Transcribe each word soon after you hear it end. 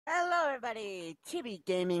everybody, Chibi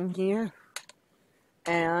Gaming here.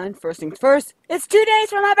 And first things first, it's 2 days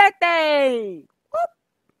from my birthday! Whoop!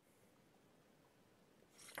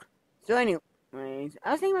 So anyways,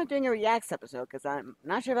 I was thinking about doing a Reacts episode because I'm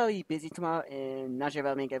not sure if I'll be busy tomorrow and not sure if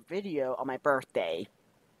I'll make a video on my birthday.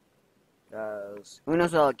 Because who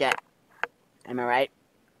knows what I'll get. Am I right?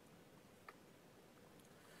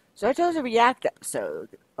 So I chose a React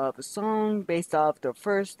episode of a song based off the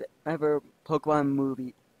first ever Pokemon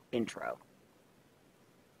movie intro.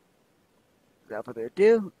 Without further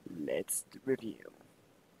ado, let's review.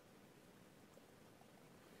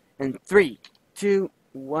 In 3, 2,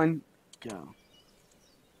 1, go.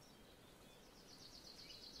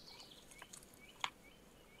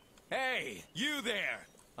 Hey, you there!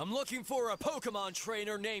 I'm looking for a Pokemon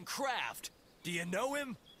trainer named Kraft. Do you know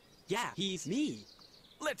him? Yeah, he's me.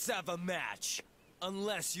 Let's have a match.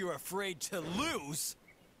 Unless you're afraid to lose.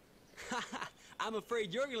 I'm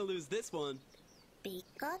afraid you're gonna lose this one.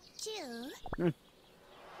 Pikachu.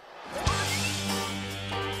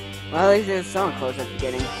 Well, at least there's a song close at the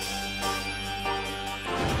beginning. I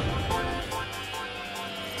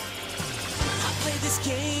played this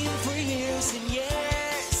game for years and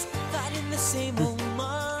years, fighting the same old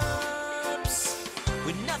mobs,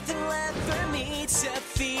 with nothing left for me to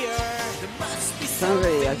fear. There must be Something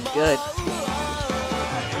really good. I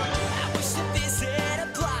wish that this had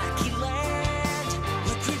a blocky land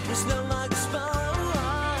where creepers no longer spawn. I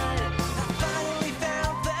finally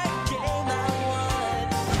found the game I want.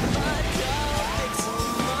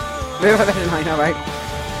 But Maybe better than I know, right?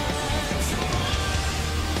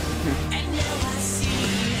 and now I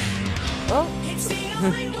see Well, it's the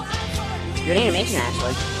only one for me. good animation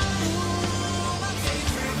actually. My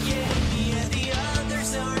favorite game, yeah, the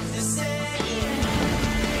others aren't the same.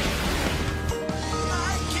 I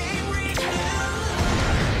can't read you.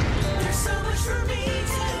 There's so much for me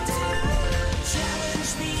to do.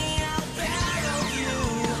 Challenge me, I'll battle you.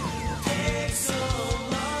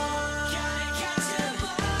 Pixelmon. Gotta catch 'em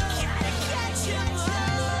all. Gotta catch 'em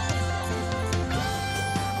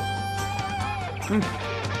all.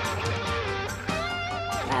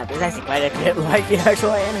 There's actually quite a bit like the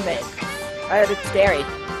actual anime. It's scary.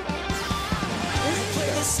 Play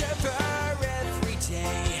the server every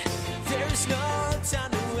day. There's no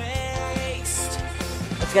time to waste.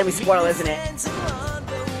 It's gonna be spoiled, isn't it? Friends along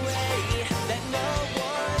the way that no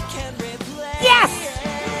one can replace. Yes!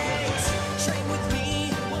 Train with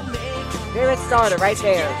me, we'll make a Favorite starter right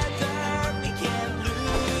there. together. We can't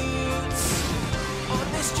lose.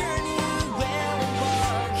 On this journey we'll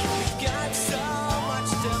embark. We've got so much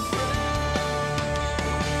to prove.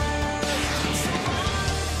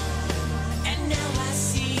 And now I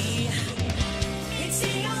see it's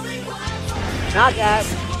the only one for me. Not that.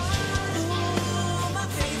 My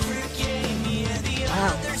favorite game, yeah, the Wow.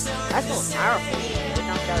 others aren't That's the so same. powerful. But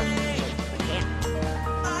not that. I can't.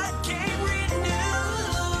 I can't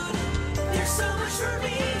renew. There's so much for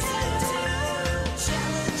me to do.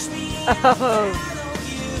 Challenge me, Oh, battle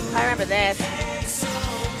you. I remember this.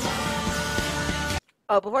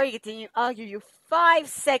 Oh, before you continue, I'll give you 5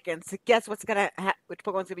 seconds to guess what's gonna which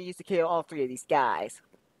Pokemon's gonna be used to kill all 3 of these guys.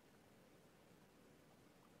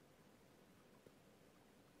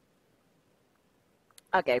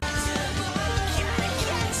 Okay.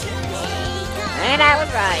 And I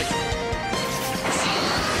was right.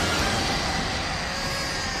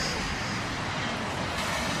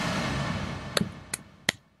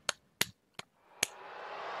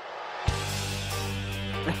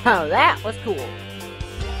 Oh, that was cool.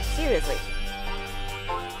 Seriously.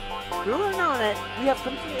 Who would have known that we have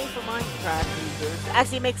come to the age for Minecraft users to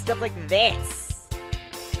actually make stuff like this?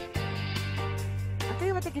 I'm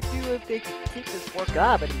thinking what they could do if they could keep this work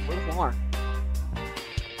up and move more.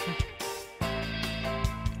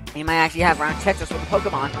 They might actually have round Texas with the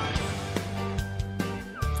Pokemon.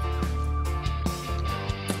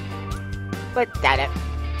 But doubt it.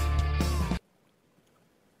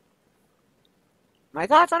 My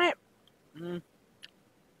thoughts on it?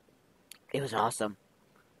 It was awesome.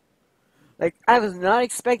 Like, I was not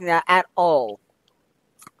expecting that at all.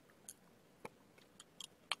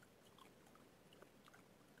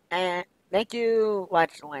 And thank you,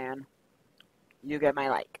 Lachlan. You get my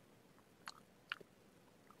like.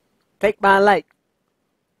 Take my like.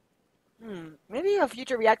 Maybe a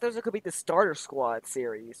future reactors it could be the Starter Squad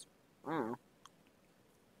series. I don't know.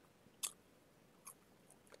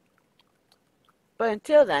 But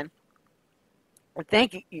until then,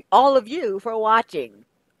 thank you, all of you for watching.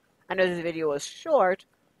 I know this video was short,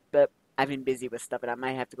 but I've been busy with stuff and I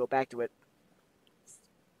might have to go back to it.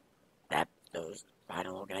 Those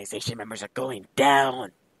final organization members are going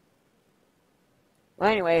down. Well,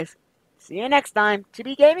 anyways, See you next time.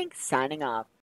 Chibi Gaming signing off.